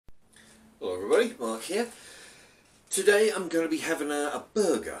Hello everybody, Mark here. Today I'm going to be having a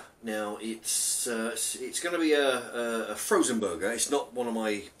burger. Now it's going to be a frozen burger. It's not one of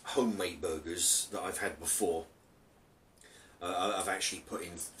my homemade burgers that I've had before. I've actually put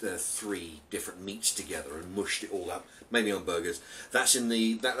in 3 different meats together and mushed it all up, made my own burgers. That's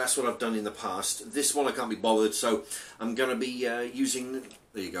what I've done in the past. This one I can't be bothered, so I'm going to be using.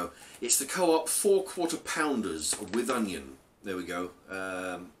 There you go. It's the Co-op 4/4 pounders with onion. There we go.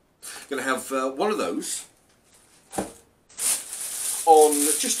 Going to have one of those on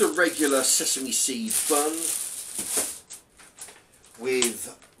just a regular sesame seed bun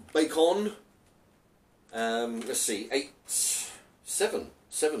with bacon. Let's see, 7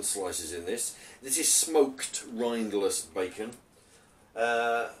 slices in this. This is smoked rindless bacon.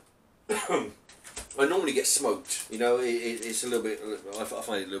 I normally get smoked. You know, it's a little bit. I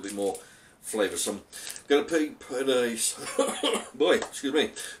find it a little bit more flavoursome. Going to put a boy, excuse me.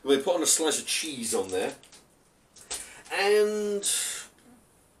 I'm going to put on a slice of cheese on there, and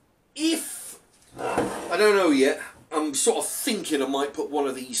if I don't know yet, I'm sort of thinking I might put one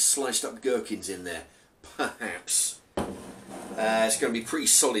of these sliced up gherkins in there, perhaps. It's going to be a pretty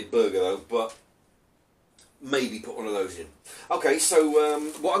solid burger though, but maybe put one of those in. Okay, so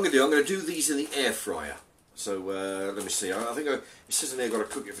what I'm going to do these in the air fryer. So let me see. I think it says in there I've got to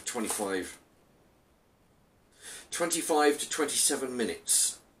cook it for 25 to 27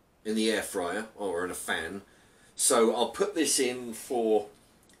 minutes in the air fryer or in a fan. So I'll put this in for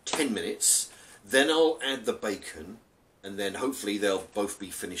 10 minutes. Then I'll add the bacon, and then hopefully they'll both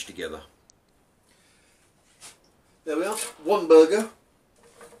be finished together. There we are. One burger.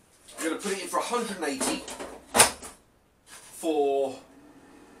 I'm going to put it in for 180 for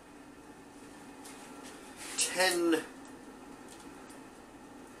 10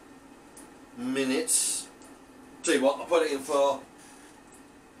 minutes. Tell you what, I'll put it in for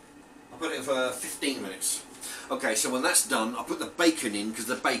 15 minutes. Okay, so when that's done, I'll put the bacon in, because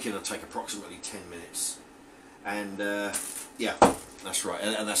the bacon will take approximately 10 minutes. And yeah, that's right.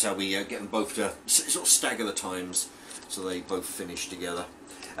 And that's how we get them both to sort of stagger the times so they both finish together.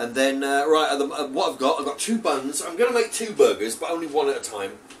 And then, right, what I've got 2 buns. I'm going to make 2 burgers, but only one at a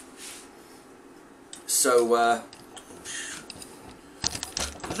time. So,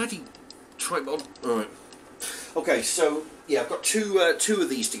 bloody tripod. Alright. Okay, so, yeah, I've got two of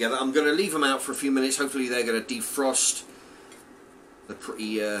these together. I'm going to leave them out for a few minutes. Hopefully they're going to defrost. They're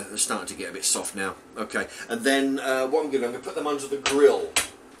pretty, they're starting to get a bit soft now. Okay, and then what I'm going to put them under the grill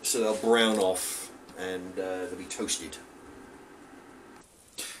so they'll brown off and they'll be toasted.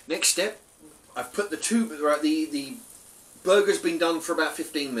 Next step, I've put the burger's been done for about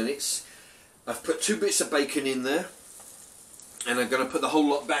 15 minutes. I've put 2 bits of bacon in there, and I'm going to put the whole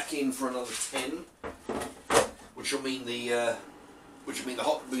lot back in for another 10, which will mean the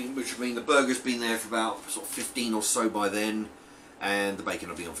burger's been there for about sort of 15 or so by then, and the bacon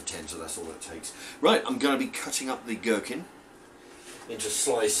will be on for 10, so that's all it takes. Right, I'm going to be cutting up the gherkin into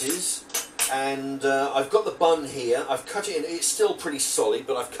slices, and I've got the bun here. I've cut it in. It's still pretty solid,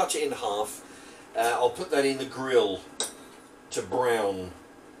 but I've cut it in half. I'll put that in the grill to brown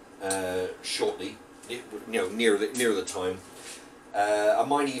shortly, you know, nearer the time. I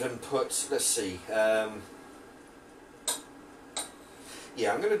might even put, let's see,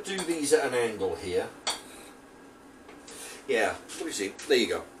 yeah, I'm going to do these at an angle here. Yeah, what is it? There you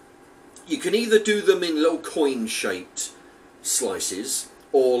go. You can either do them in little coin shaped slices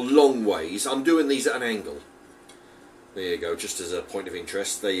or long ways. I'm doing these at an angle. There you go, just as a point of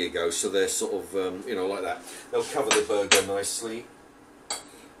interest. There you go, so they're sort of, you know, like that. They'll cover the burger nicely.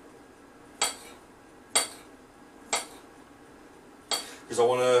 Because I'm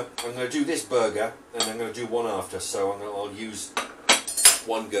going to do this burger, and I'm going to do one after, so I'll use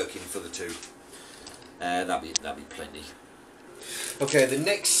 1 gherkin for the 2. That'll be plenty. Okay, the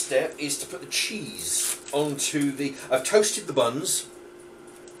next step is to put the cheese onto the. I've toasted the buns.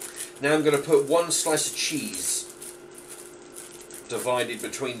 Now I'm going to put 1 slice of cheese divided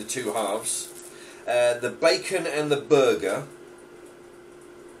between the 2 halves. The bacon and the burger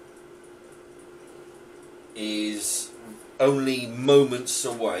is only moments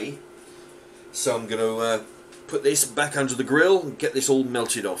away, so I'm going to put this back under the grill and get this all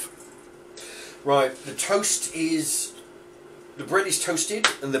melted off. Right, the bread is toasted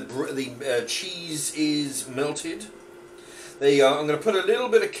and the cheese is melted. There you go. I'm going to put a little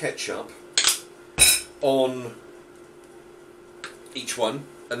bit of ketchup on each one,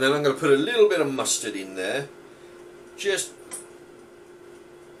 and then I'm going to put a little bit of mustard in there, just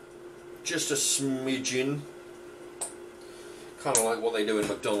a smidgen, kind of like what they do in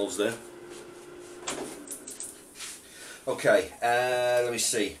McDonald's there. Okay, let me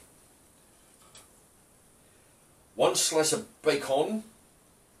see. 1 slice of bacon,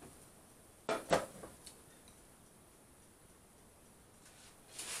 a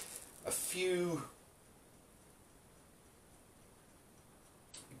few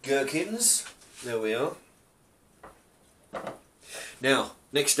gherkins, there we are. Now,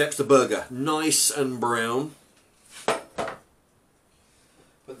 next step's the burger, nice and brown.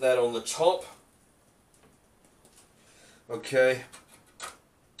 Put that on the top. Okay.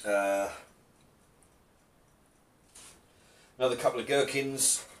 Another couple of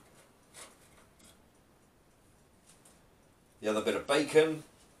gherkins. The other bit of bacon.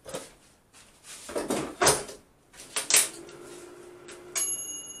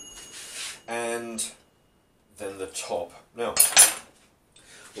 And then the top. Now,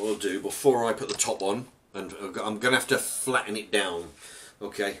 what I'll do before I put the top on, and I'm going to have to flatten it down.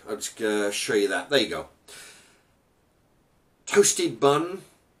 Okay, I'll just show you that. There you go. Toasted bun,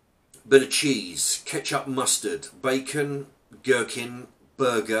 bit of cheese, ketchup, mustard, bacon, gherkin,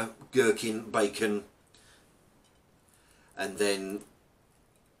 burger, gherkin, bacon, and then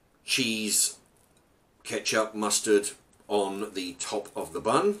cheese, ketchup, mustard on the top of the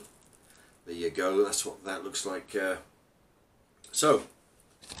bun. There you go, that's what that looks like. So,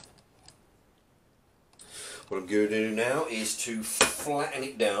 what I'm going to do now is to flatten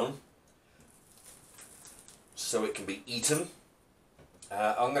it down so it can be eaten.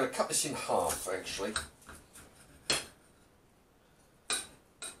 I'm going to cut this in half, actually. There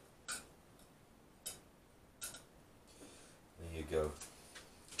you go.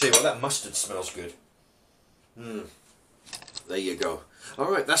 Tell you what, that mustard smells good. There you go.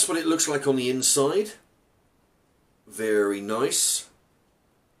 Alright, that's what it looks like on the inside. Very nice.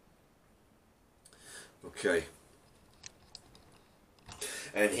 Okay.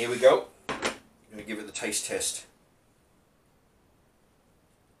 And here we go. I'm going to give it the taste test.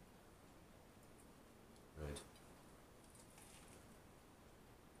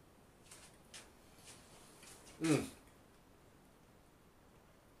 Right.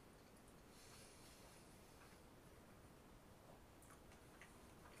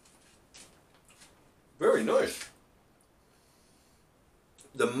 Very nice.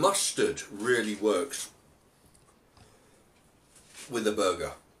 The mustard really works with the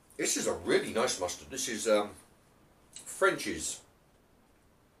burger. This is a really nice mustard. This is French's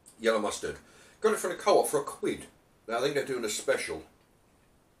yellow mustard. Got it from the co-op for £1. Now I think they're doing a special,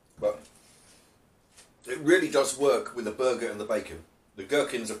 but it really does work with the burger and the bacon. The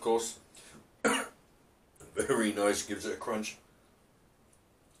gherkins, of course, very nice, gives it a crunch.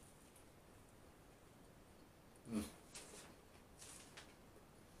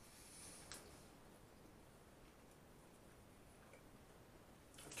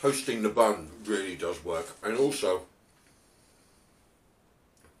 Toasting the bun really does work, and also,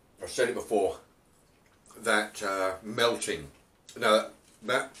 I've said it before, that melting, now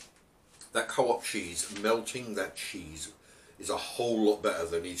that co-op cheese, melting that cheese is a whole lot better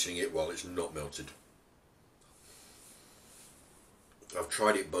than eating it while it's not melted. I've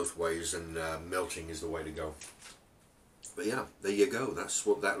tried it both ways, and melting is the way to go. But yeah, there you go, that's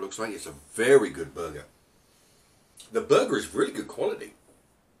what that looks like. It's a very good burger. The burger is really good quality.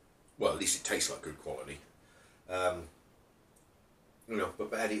 Well, at least it tastes like good quality. You know,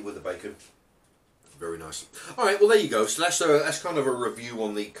 but add it with the bacon. Very nice. All right, well there you go. So that's kind of a review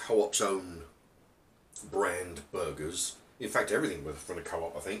on the Co-op's own brand burgers. In fact, everything from the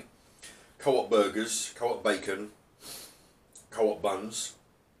Co-op, I think. Co-op burgers, Co-op bacon, Co-op buns.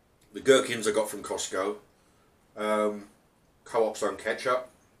 The gherkins I got from Costco. Co-op's own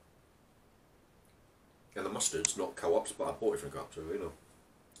ketchup. And the mustard's not Co-op's, but I bought it from Co-op, so you know.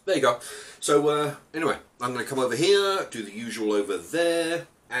 There you go. So anyway, I'm going to come over here, do the usual over there,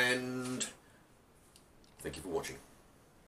 and thank you for watching.